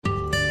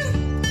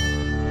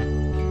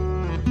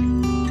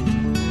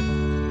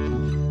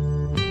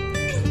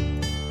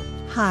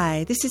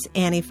Hi, this is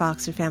Annie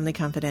Fox for Family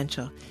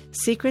Confidential,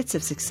 Secrets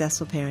of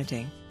Successful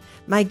Parenting.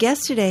 My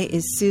guest today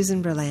is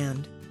Susan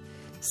Berland.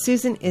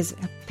 Susan is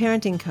a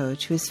parenting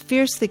coach who is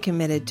fiercely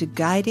committed to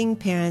guiding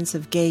parents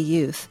of gay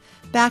youth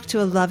back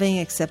to a loving,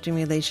 accepting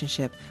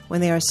relationship when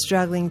they are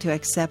struggling to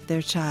accept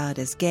their child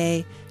as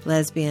gay,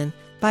 lesbian,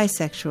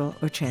 bisexual,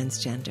 or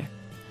transgender.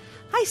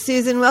 Hi,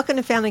 Susan. Welcome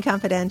to Family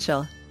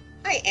Confidential.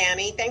 Hi,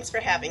 Annie. Thanks for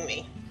having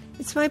me.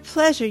 It's my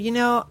pleasure. You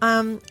know,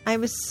 I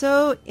was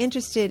so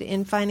interested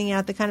in finding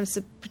out the kind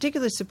of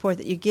particular support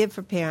that you give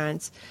for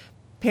parents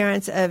of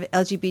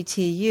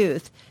LGBT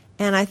youth.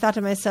 And I thought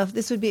to myself,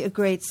 this would be a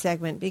great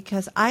segment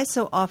because I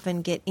so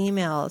often get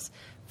emails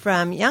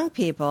from young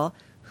people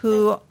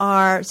who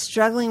are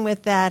struggling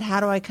with that. How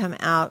do I come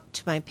out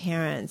to my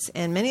parents?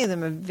 And many of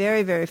them are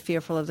very, very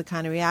fearful of the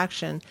kind of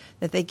reaction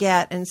that they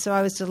get. And so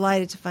I was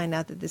delighted to find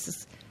out that this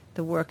is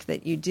the work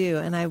that you do.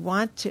 And I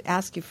want to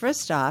ask you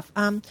first off,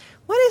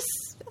 what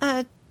is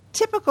a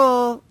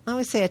typical, I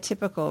always say a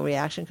typical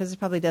reaction because it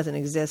probably doesn't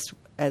exist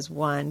as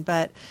one,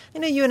 but I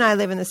know you and I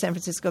live in the San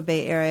Francisco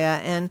Bay Area,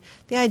 and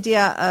the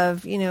idea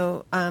of,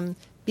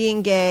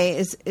 being gay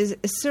is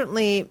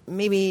certainly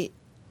maybe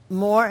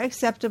more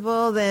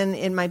acceptable than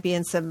it might be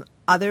in some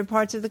other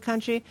parts of the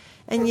country,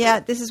 and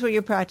yet this is what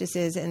your practice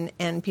is,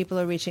 and people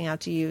are reaching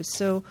out to you.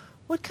 So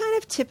what kind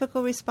of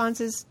typical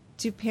responses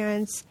do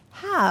parents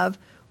have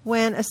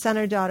when a son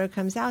or daughter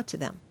comes out to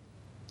them?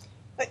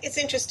 It's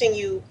interesting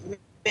you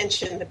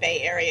mentioned the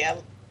Bay Area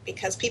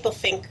because people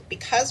think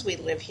because we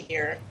live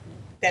here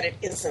that it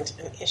isn't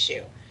an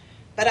issue.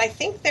 But I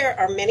think there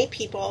are many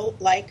people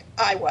like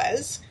I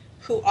was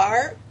who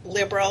are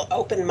liberal,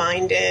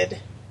 open-minded.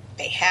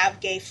 They have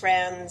gay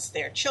friends.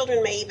 Their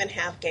children may even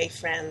have gay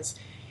friends.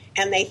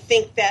 And they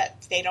think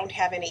that they don't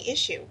have any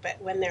issue.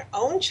 But when their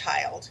own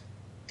child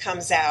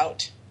comes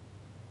out,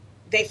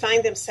 they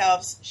find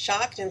themselves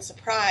shocked and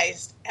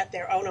surprised at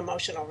their own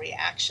emotional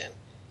reaction.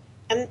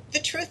 And the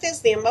truth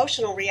is the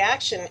emotional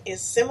reaction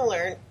is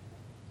similar,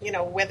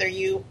 whether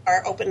you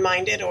are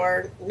open-minded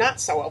or not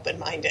so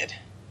open-minded.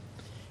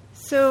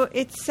 So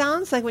it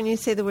sounds like when you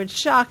say the word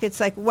shock, it's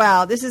like,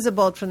 wow, this is a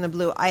bolt from the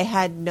blue. I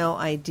had no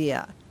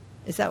idea.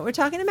 Is that what we're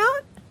talking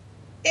about?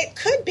 It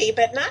could be,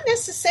 but not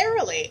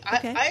necessarily.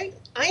 Okay.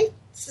 I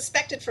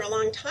suspected for a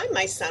long time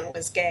my son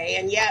was gay,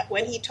 and yet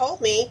when he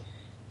told me,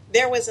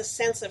 there was a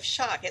sense of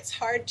shock. It's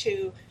hard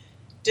to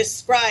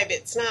describe.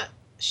 It's not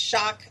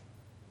shock,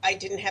 I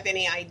didn't have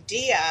any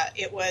idea.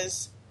 It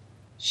was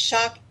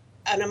shock,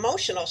 an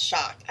emotional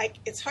shock.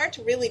 It's hard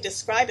to really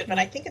describe it, but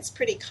I think it's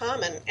pretty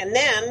common. And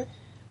then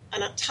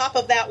on top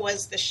of that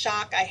was the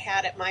shock I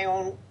had at my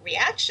own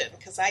reaction,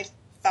 because I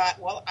thought,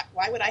 well,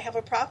 why would I have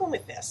a problem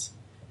with this?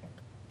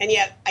 And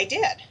yet I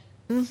did.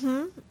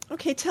 Mm-hmm.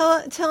 Okay,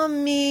 tell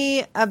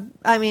me,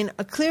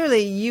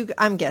 clearly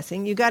I'm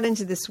guessing you got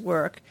into this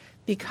work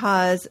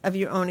because of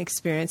your own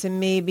experience and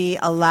maybe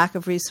a lack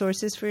of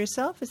resources for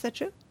yourself. Is that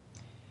true?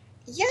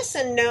 Yes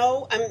and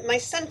no. My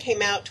son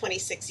came out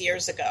 26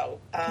 years ago.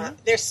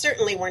 There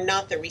certainly were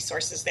not the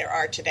resources there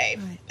are today.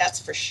 Right. That's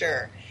for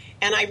sure.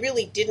 And I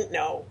really didn't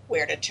know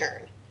where to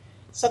turn.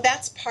 So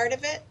that's part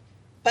of it.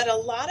 But a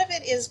lot of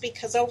it is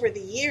because over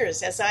the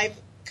years, as I've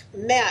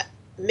met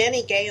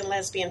many gay and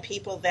lesbian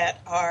people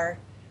that are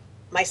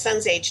my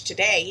son's age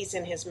today, he's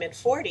in his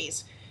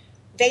mid-40s,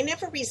 they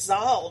never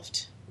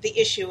resolved the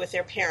issue with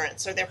their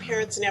parents, or their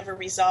parents never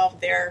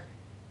resolved their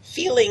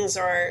feelings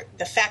or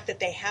the fact that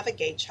they have a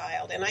gay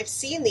child. And I've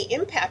seen the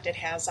impact it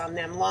has on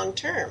them long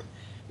term.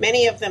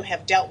 Many of them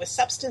have dealt with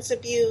substance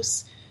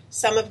abuse.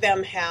 Some of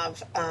them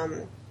have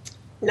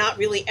not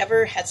really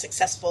ever had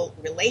successful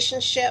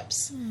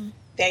relationships.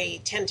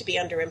 They tend to be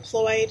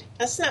underemployed.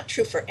 That's not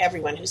true for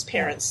everyone whose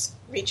parents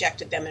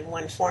rejected them in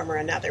one form or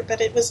another, but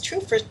it was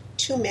true for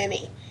too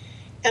many.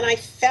 And I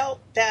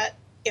felt that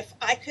if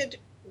I could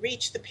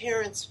reach the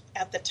parents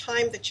at the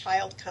time the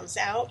child comes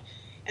out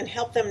and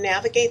help them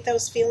navigate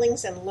those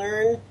feelings and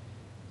learn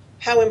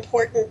how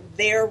important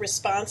their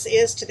response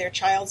is to their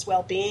child's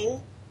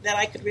well-being, that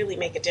I could really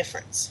make a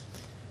difference.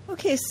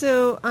 Okay,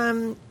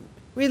 so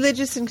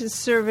religious and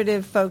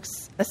conservative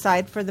folks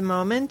aside for the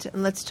moment,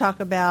 and let's talk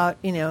about,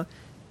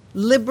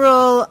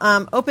 liberal,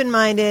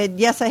 open-minded,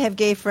 yes, I have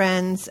gay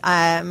friends,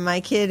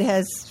 my kid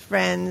has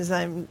friends,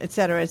 et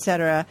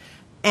cetera,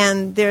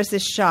 and there's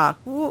this shock.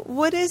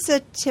 What is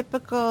a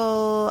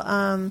typical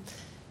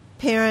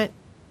parent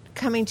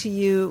coming to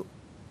you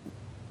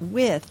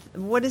with?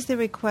 What is their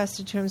request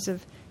in terms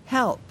of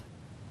help?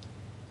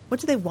 What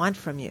do they want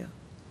from you?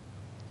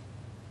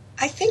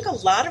 I think a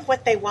lot of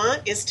what they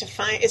want is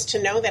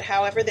to know that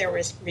however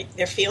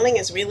they're feeling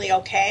is really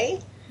okay.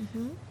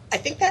 Mm-hmm. I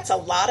think that's a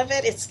lot of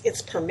it.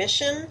 It's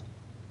permission,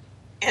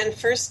 and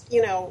first,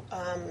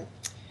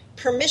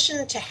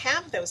 permission to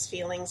have those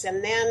feelings,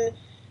 and then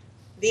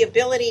the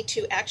ability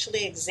to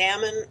actually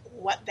examine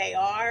what they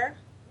are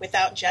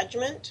without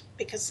judgment,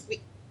 because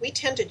we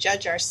tend to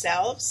judge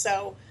ourselves.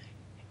 So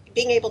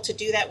being able to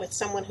do that with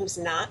someone who's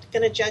not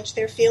going to judge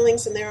their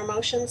feelings and their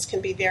emotions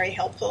can be very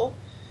helpful.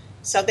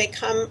 So they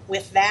come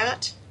with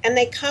that, and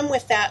they come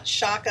with that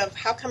shock of,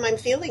 how come I'm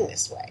feeling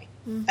this way?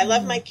 Mm-hmm. I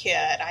love my kid.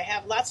 I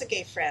have lots of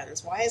gay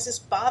friends. Why is this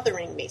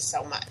bothering me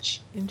so much?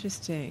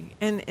 Interesting.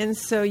 And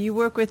so you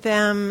work with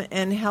them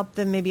and help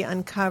them maybe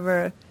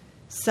uncover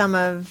some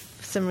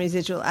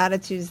residual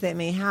attitudes they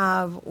may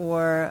have,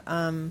 or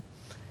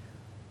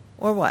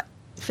what?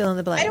 Fill in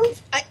the blank.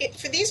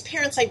 For these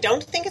parents, I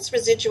don't think it's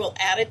residual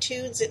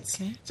attitudes. It's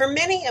for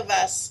many of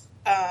us,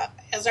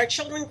 as our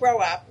children grow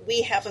up,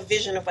 we have a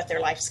vision of what their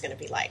life's going to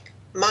be like.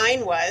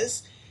 Mine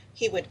was,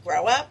 he would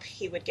grow up,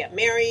 he would get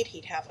married,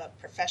 he'd have a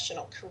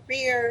professional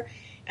career,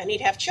 and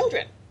he'd have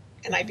children,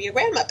 and I'd be a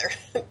grandmother.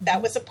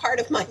 That was a part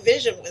of my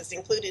vision, was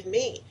included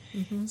me.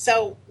 Mm-hmm.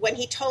 So when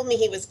he told me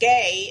he was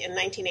gay in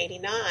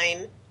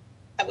 1989,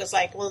 I was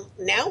like, well,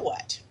 now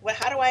what?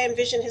 How do I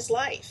envision his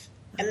life?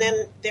 And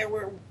then there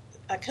were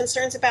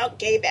concerns about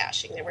gay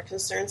bashing. There were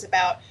concerns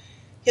about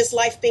his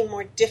life being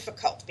more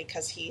difficult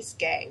because he's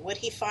gay. Would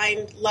he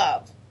find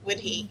love? Would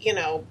he,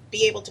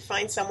 be able to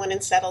find someone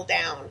and settle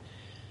down?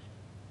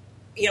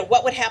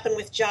 What would happen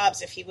with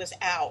jobs if he was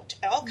out?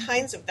 All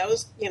kinds of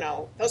those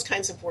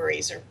kinds of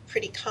worries are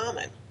pretty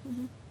common.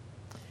 Mm-hmm.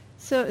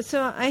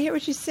 So I hear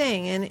what you're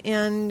saying,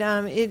 and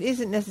it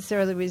isn't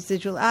necessarily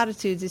residual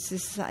attitudes. It's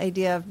this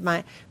idea of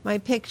my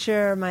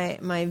picture,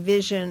 my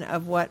vision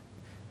of what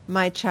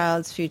my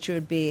child's future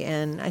would be,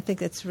 and I think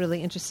that's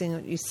really interesting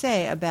what you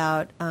say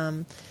about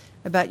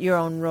your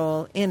own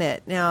role in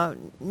it. Now,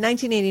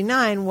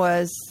 1989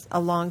 was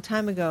a long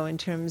time ago in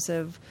terms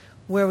of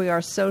where we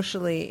are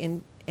socially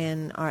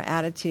in our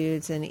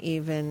attitudes, and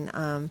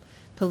even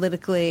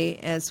politically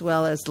as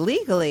well as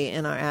legally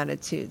in our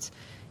attitudes.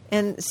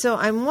 And so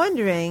I'm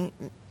wondering,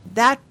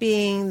 that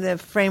being the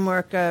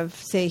framework of,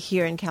 say,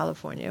 here in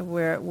California,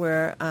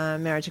 where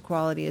marriage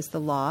equality is the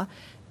law,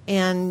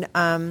 and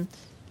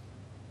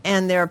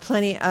there are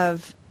plenty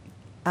of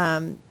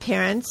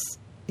parents,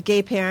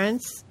 gay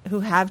parents,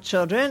 who have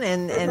children,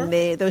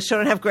 and those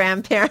children have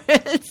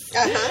grandparents.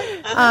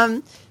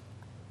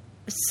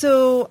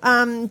 So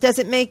does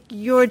it make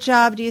your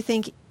job, do you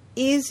think,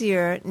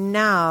 easier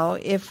now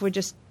if we're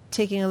just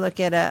taking a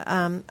look at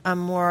a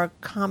more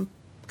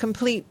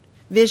complete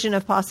vision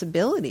of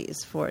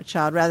possibilities for a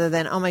child, rather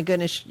than, oh my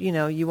goodness,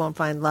 you won't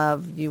find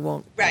love, you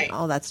won't,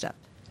 all that stuff?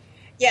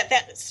 Yeah,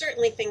 that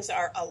certainly things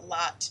are a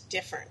lot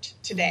different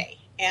today.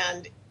 Mm-hmm.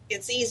 And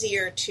it's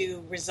easier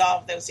to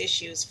resolve those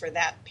issues for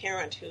that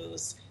parent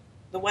who's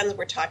the ones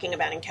we're talking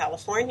about in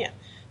California.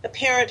 The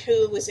parent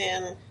who was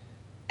in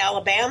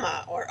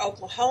Alabama or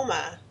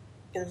Oklahoma,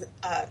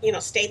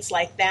 in states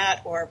like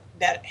that, or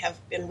that have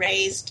been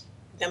raised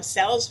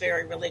themselves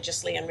very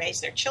religiously and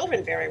raised their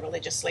children very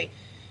religiously,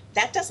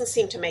 that doesn't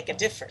seem to make a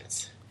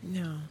difference.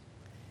 No.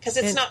 Because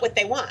it's not what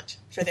they want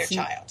for their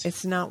child.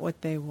 It's not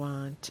what they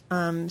want.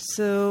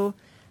 So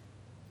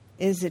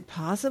is it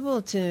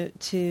possible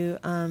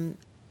to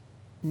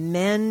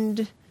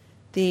mend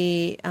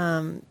the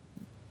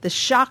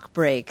shock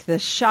break, the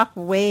shock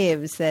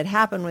waves that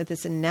happen with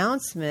this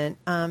announcement,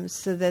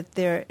 so that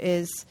there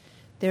is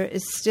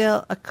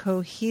still a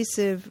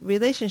cohesive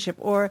relationship?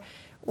 Or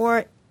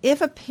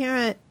if a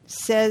parent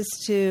says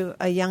to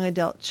a young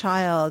adult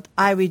child,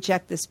 I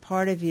reject this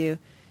part of you,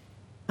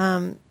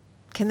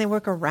 can they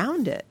work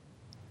around it?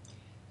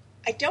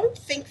 I don't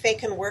think they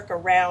can work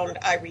around,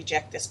 I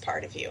reject this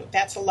part of you.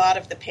 That's a lot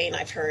of the pain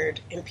I've heard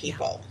in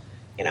people.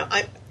 Yeah.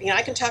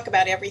 I can talk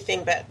about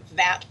everything but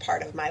that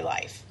part of my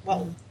life.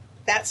 Well,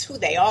 that's who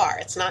they are.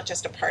 It's not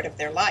just a part of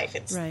their life.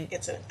 It's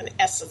an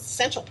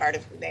essential part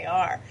of who they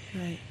are.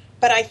 Right.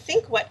 But I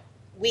think what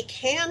we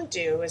can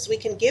do is we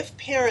can give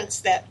parents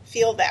that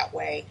feel that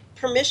way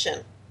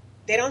permission.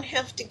 They don't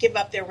have to give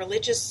up their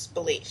religious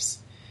beliefs.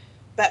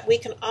 But we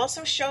can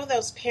also show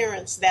those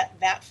parents that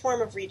that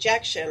form of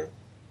rejection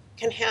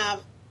can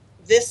have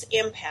this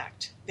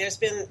impact. There's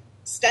been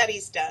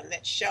studies done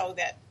that show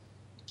that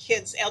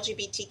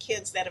LGBT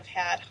kids that have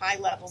had high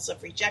levels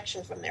of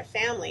rejection from their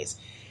families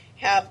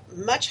have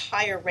much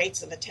higher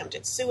rates of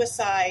attempted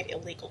suicide,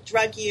 illegal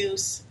drug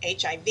use,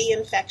 HIV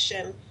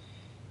infection.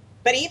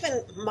 But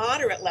even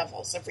moderate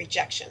levels of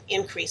rejection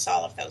increase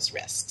all of those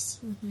risks.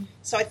 Mm-hmm.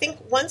 So I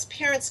think once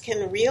parents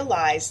can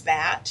realize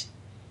that,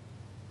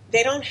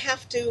 they don't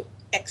have to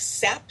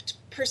accept,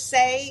 per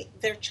se,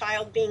 their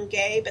child being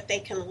gay, but they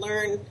can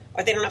learn,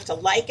 or they don't have to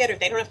like it, or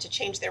they don't have to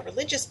change their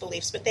religious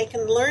beliefs, but they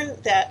can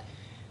learn that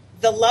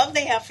the love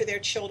they have for their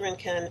children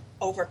can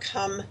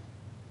overcome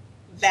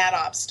that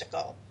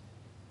obstacle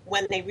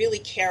when they really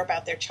care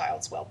about their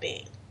child's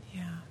well-being.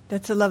 Yeah,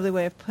 that's a lovely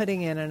way of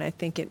putting it, and I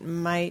think it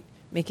might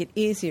make it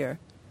easier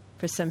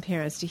for some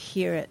parents to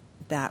hear it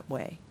that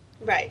way.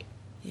 Right.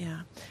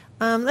 Yeah.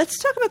 Let's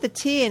talk about the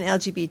T in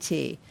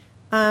LGBT.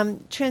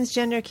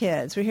 Transgender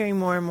kids. We're hearing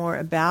more and more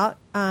about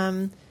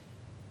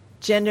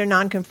gender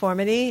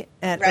nonconformity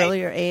at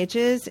earlier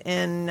ages.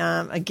 And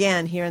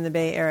again, here in the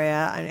Bay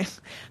Area,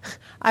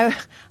 I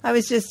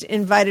was just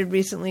invited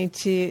recently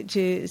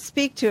to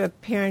speak to a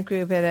parent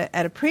group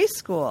at a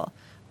preschool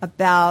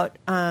about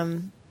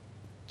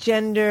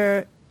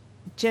gender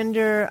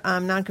gender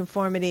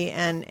nonconformity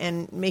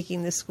and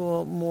making the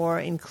school more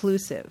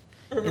inclusive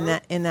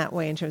in that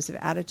way in terms of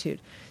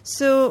attitude.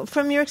 So,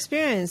 from your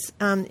experience,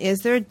 is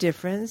there a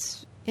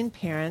difference in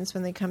parents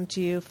when they come to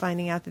you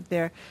finding out that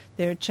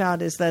their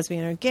child is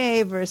lesbian or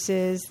gay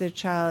versus their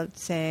child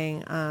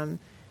saying, "I'm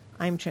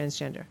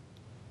transgender"?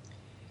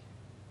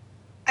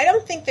 I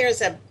don't think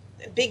there's a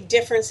big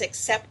difference,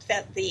 except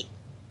that the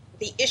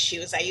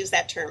issues, I use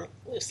that term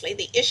loosely,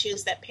 the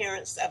issues that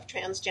parents of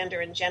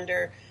transgender and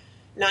gender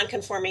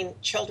nonconforming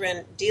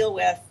children deal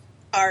with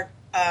are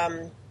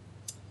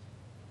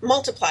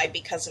multiplied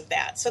because of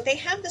that. So they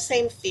have the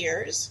same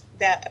fears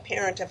that a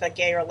parent of a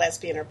gay or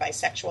lesbian or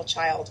bisexual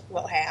child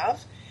will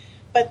have.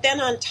 But then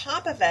on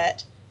top of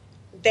it,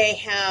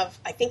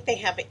 I think they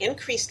have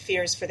increased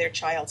fears for their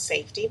child's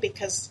safety,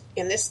 because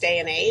in this day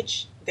and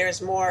age,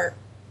 there's more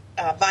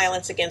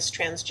violence against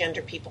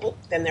transgender people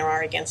than there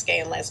are against gay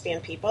and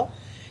lesbian people.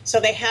 So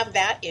they have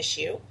that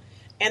issue.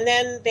 And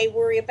then they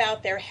worry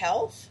about their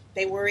health.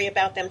 They worry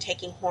about them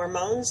taking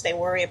hormones. They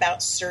worry about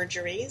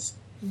surgeries.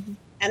 Mm-hmm.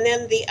 And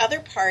then the other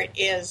part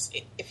is,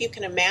 if you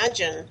can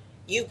imagine,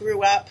 you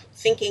grew up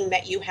thinking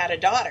that you had a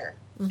daughter,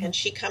 and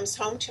she comes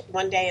home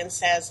one day and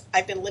says,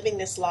 "I've been living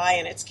this lie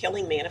and it's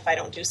killing me, and if I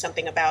don't do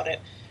something about it,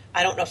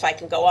 I don't know if I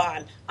can go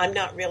on. I'm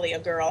not really a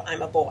girl,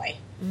 I'm a boy."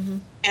 Mm-hmm.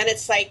 And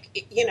it's like,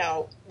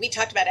 we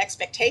talked about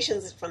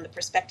expectations from the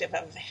perspective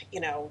of,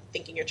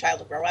 thinking your child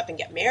will grow up and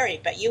get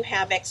married, but you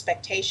have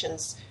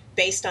expectations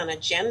based on a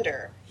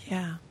gender.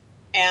 Yeah.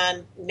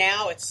 And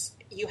now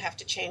you have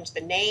to change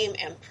the name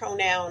and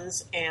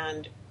pronouns.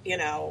 And,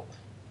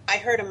 I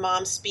heard a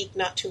mom speak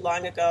not too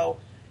long ago.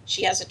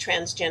 She has a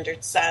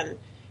transgendered son.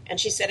 And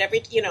she said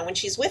when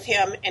she's with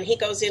him and he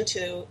goes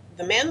into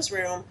the men's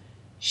room,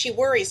 she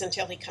worries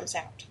until he comes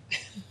out.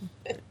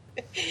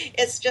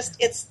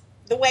 It's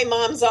the way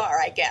moms are,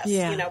 I guess,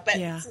 but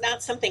it's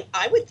not something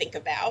I would think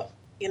about,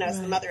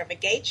 as the mother of a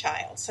gay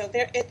child. So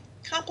it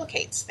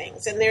complicates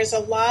things. And there's a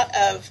lot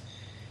of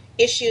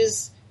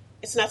issues.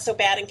 It's not so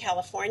bad in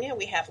California.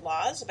 We have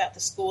laws about the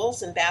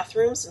schools and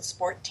bathrooms and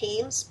sport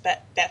teams,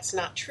 but that's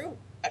not true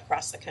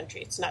across the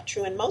country. It's not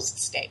true in most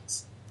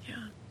states.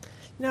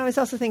 Yeah. I was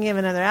also thinking of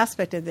another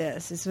aspect of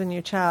this, is when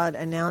your child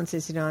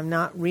announces, I'm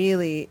not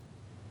really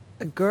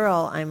a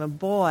girl, I'm a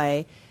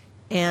boy,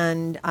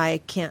 and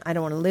I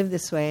don't want to live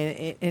this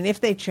way. And if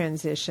they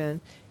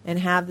transition and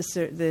have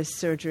the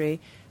surgery,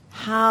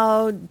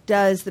 how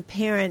does the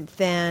parent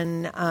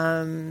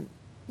then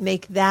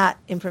make that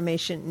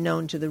information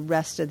known to the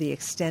rest of the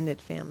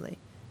extended family?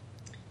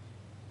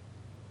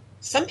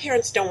 Some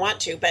parents don't want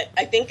to, but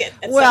I think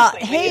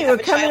we're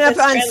coming up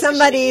on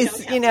somebody's,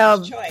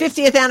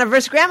 50th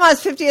anniversary, grandma's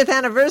 50th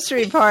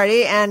anniversary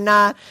party, and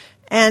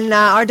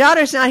our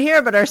daughter's not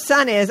here, but our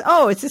son is.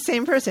 Oh, it's the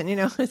same person,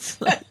 It's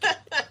like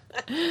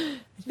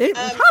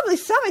probably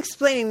some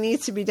explaining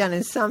needs to be done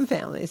in some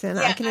families, and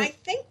I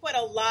think what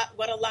a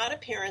lot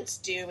of parents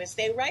do is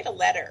they write a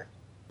letter,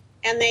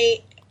 and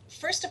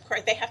first, of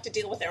course, they have to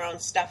deal with their own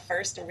stuff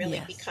first and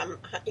really become,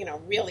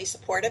 really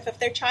supportive of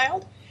their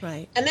child.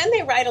 Right. And then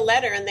they write a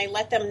letter and they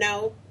let them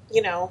know,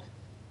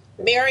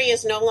 Mary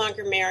is no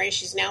longer Mary.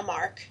 She's now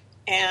Mark.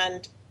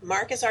 And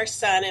Mark is our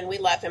son and we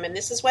love him. And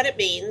this is what it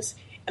means.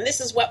 And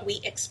this is what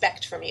we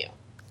expect from you.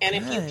 And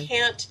if you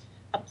can't,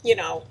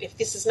 if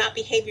this is not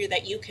behavior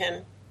that you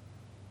can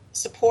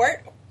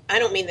support, I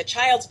don't mean the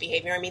child's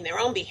behavior, I mean their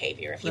own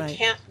behavior. If you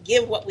can't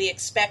give what we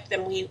expect,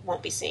 then we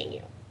won't be seeing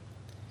you.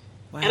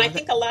 Wow, and I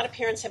think a lot of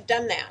parents have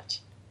done that.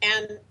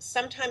 And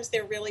sometimes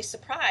they're really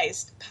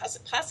surprised,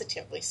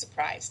 positively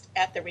surprised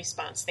at the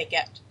response they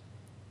get.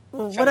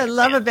 Well, what I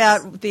love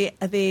about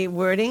the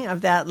wording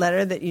of that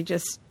letter that you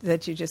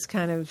just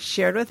kind of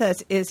shared with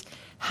us is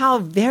how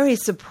very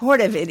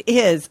supportive it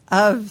is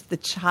of the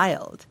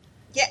child.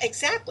 Yeah,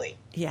 exactly.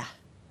 Yeah.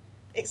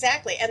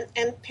 Exactly.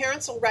 And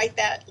parents will write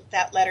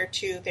that letter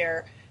to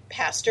their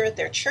pastor at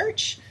their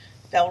church.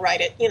 They'll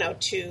write it,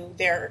 to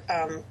their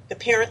the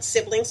parents'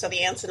 siblings, so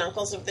the aunts and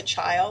uncles of the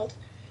child,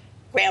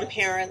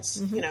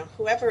 grandparents,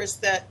 whoever is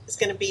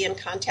going to be in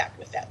contact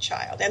with that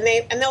child, and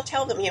they'll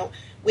tell them,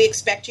 we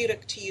expect you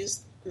to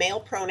use male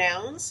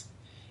pronouns,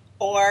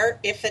 or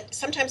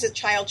sometimes a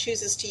child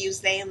chooses to use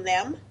they and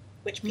them,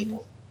 which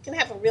people can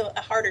have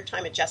a harder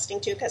time adjusting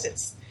to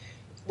because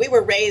we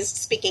were raised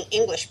speaking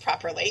English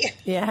properly.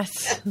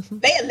 Yes,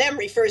 they and them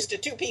refers to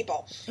two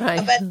people,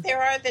 right. But there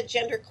are the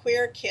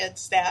genderqueer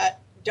kids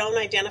that don't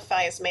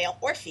identify as male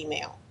or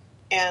female.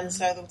 And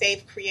so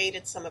they've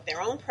created some of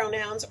their own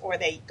pronouns, or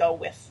they go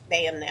with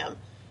they and them.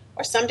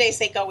 Or some days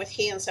they go with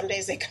he and some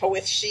days they go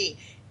with she.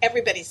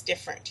 Everybody's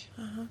different.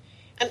 Uh-huh.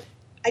 And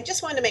I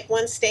just wanted to make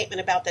one statement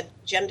about the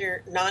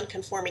gender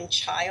non-conforming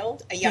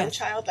child, a young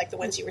child like the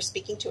ones you were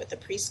speaking to at the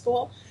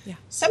preschool. Yeah.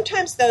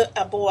 Sometimes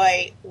a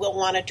boy will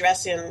want to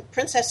dress in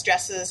princess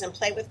dresses and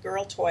play with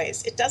girl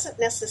toys. It doesn't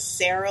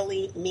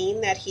necessarily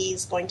mean that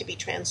he's going to be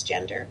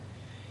transgender.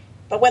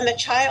 But when the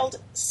child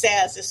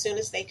says, as soon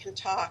as they can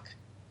talk,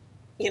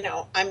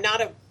 I'm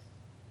not a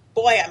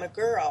boy, I'm a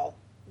girl,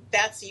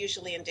 that's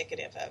usually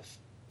indicative of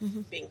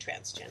being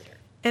transgender.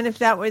 And if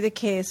that were the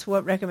case,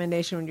 what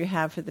recommendation would you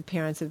have for the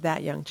parents of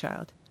that young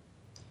child?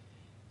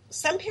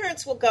 Some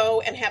parents will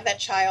go and have that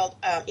child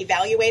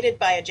evaluated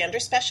by a gender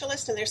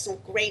specialist, and there's some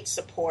great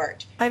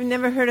support. I've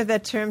never heard of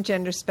that term,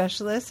 gender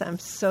specialist. I'm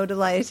so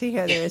delighted to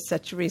hear there is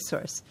such a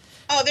resource.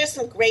 Oh, there's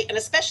some great, and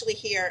especially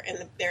here in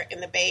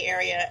the Bay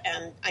Area,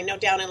 and I know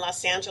down in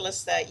Los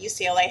Angeles, the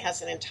UCLA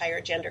has an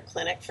entire gender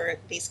clinic for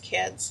these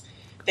kids.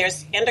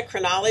 There's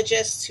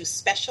endocrinologists who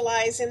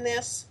specialize in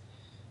this,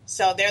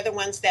 so they're the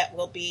ones that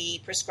will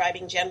be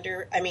prescribing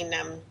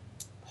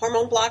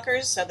hormone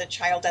blockers, so the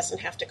child doesn't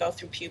have to go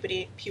through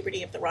puberty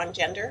of the wrong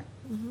gender.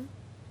 Mm-hmm.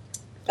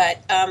 But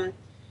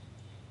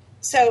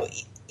so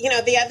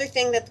the other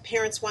thing that the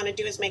parents want to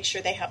do is make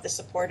sure they have the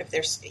support of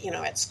their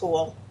at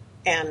school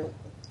and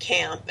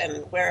camp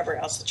and wherever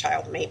else the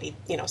child may be,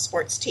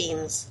 sports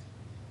teams,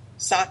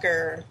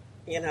 soccer,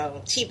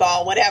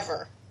 t-ball,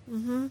 whatever.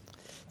 Mm-hmm.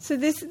 So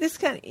this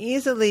kind of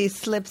easily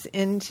slips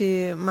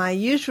into my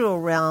usual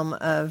realm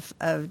of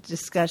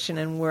discussion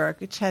and work,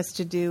 which has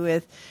to do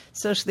with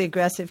socially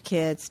aggressive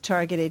kids,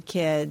 targeted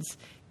kids,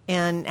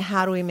 and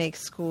how do we make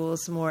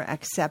schools more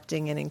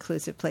accepting and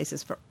inclusive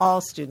places for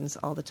all students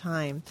all the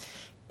time.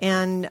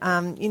 And,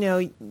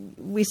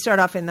 we start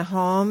off in the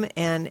home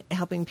and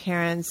helping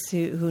parents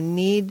who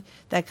need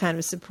that kind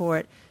of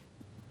support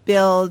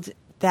build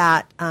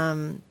that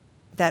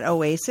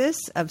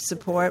oasis of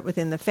support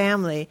within the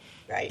family.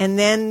 Right. And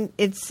then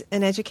it's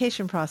an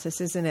education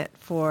process, isn't it,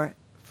 for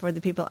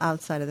the people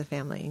outside of the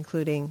family,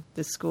 including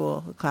the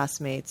school,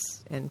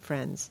 classmates, and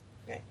friends.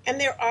 Right. And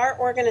there are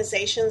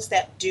organizations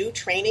that do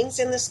trainings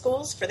in the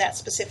schools for that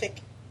specific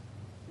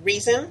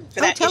reason, for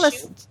that tell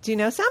issue. Us, do you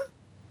know some?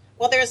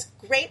 Well, there's a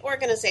great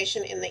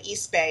organization in the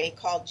East Bay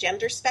called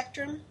Gender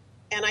Spectrum,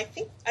 and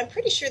I'm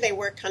pretty sure they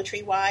work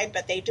countrywide,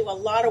 but they do a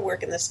lot of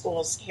work in the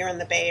schools here in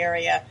the Bay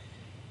Area.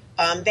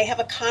 They have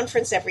a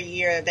conference every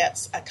year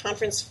that's a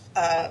conference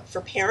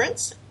for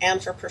parents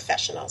and for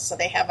professionals. So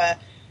they have a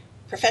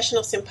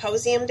professional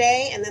symposium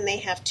day, and then they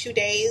have 2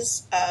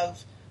 days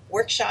of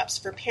workshops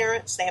for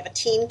parents. They have a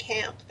teen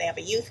camp. They have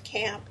a youth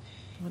camp.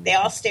 Wonderful. They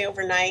all stay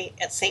overnight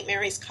at St.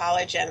 Mary's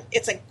College, and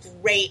it's a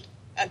great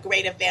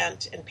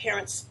event. And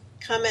parents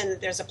come, and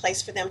there's a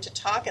place for them to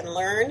talk and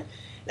learn.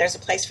 There's a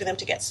place for them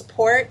to get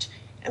support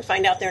and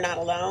find out they're not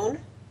alone.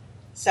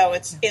 So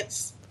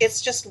it's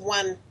just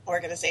one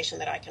organization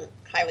that I can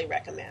highly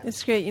recommend.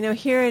 It's great.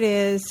 Here it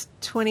is,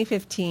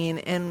 2015,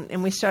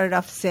 and we started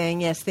off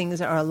saying, yes,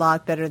 things are a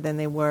lot better than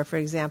they were. For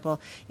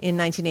example, in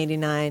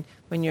 1989,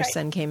 when your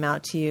son came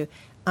out to you.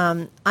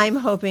 I'm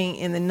hoping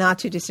in the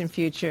not-too-distant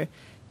future,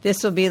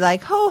 this will be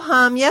like,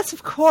 ho-hum, yes,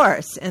 of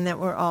course, and that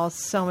we're all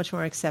so much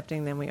more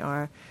accepting than we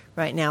are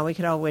right now. We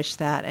could all wish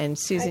that. And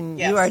Susan,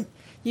 yes.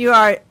 you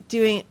are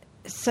doing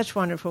such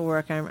wonderful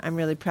work. I'm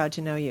really proud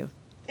to know you.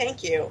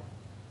 Thank you.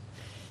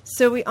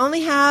 So we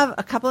only have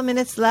a couple of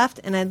minutes left,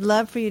 and I'd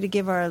love for you to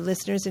give our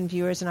listeners and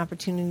viewers an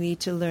opportunity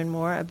to learn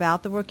more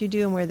about the work you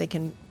do and where they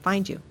can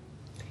find you.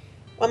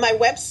 Well, my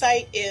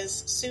website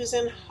is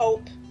Susan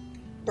Hope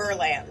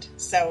Berland.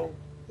 So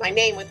my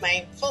name with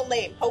my full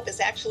name, Hope,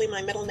 is actually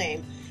my middle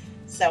name.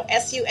 So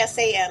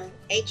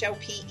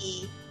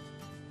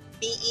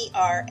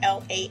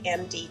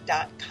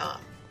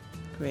SusanHopeBerland.com.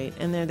 Great.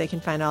 And there they can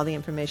find all the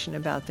information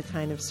about the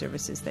kind of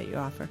services that you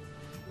offer.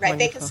 Right.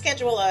 Wonderful. They can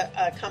schedule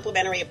a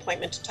complimentary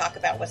appointment to talk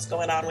about what's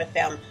going on with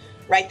them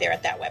right there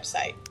at that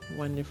website.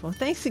 Wonderful.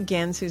 Thanks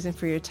again, Susan,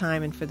 for your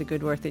time and for the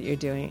good work that you're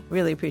doing.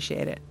 Really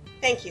appreciate it.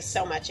 Thank you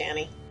so much,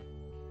 Annie.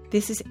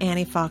 This is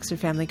Annie Fox for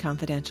Family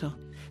Confidential.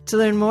 To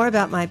learn more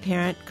about my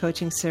parent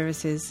coaching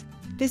services,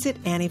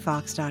 visit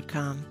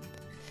AnnieFox.com.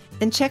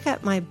 And check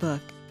out my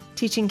book,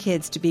 Teaching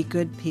Kids to Be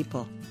Good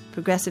People,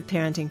 Progressive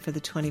Parenting for the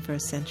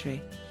 21st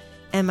Century.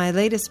 And my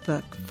latest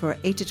book for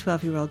 8 to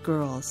 12-year-old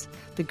girls,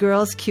 the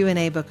Girls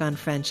Q&A book on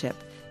friendship,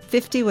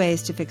 50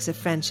 Ways to Fix a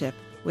Friendship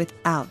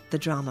Without the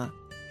Drama.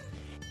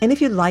 And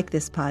if you like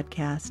this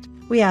podcast,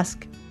 we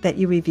ask that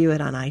you review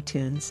it on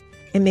iTunes.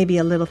 It may be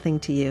a little thing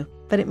to you,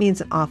 but it means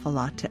an awful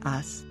lot to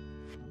us.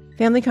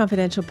 Family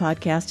Confidential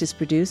podcast is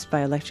produced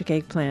by Electric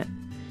Eggplant,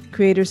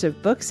 creators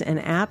of books and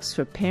apps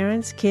for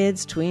parents,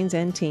 kids, tweens,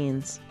 and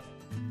teens.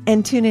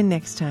 And tune in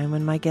next time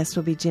when my guest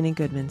will be Ginny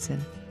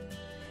Goodmanson.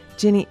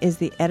 Ginny is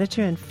the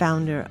editor and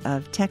founder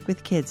of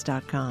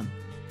TechWithKids.com.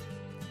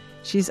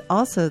 She's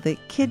also the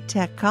Kid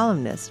Tech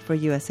columnist for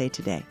USA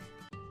Today.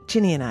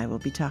 Ginny and I will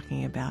be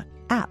talking about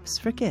apps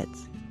for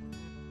kids.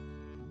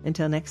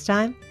 Until next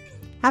time,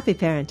 happy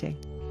parenting.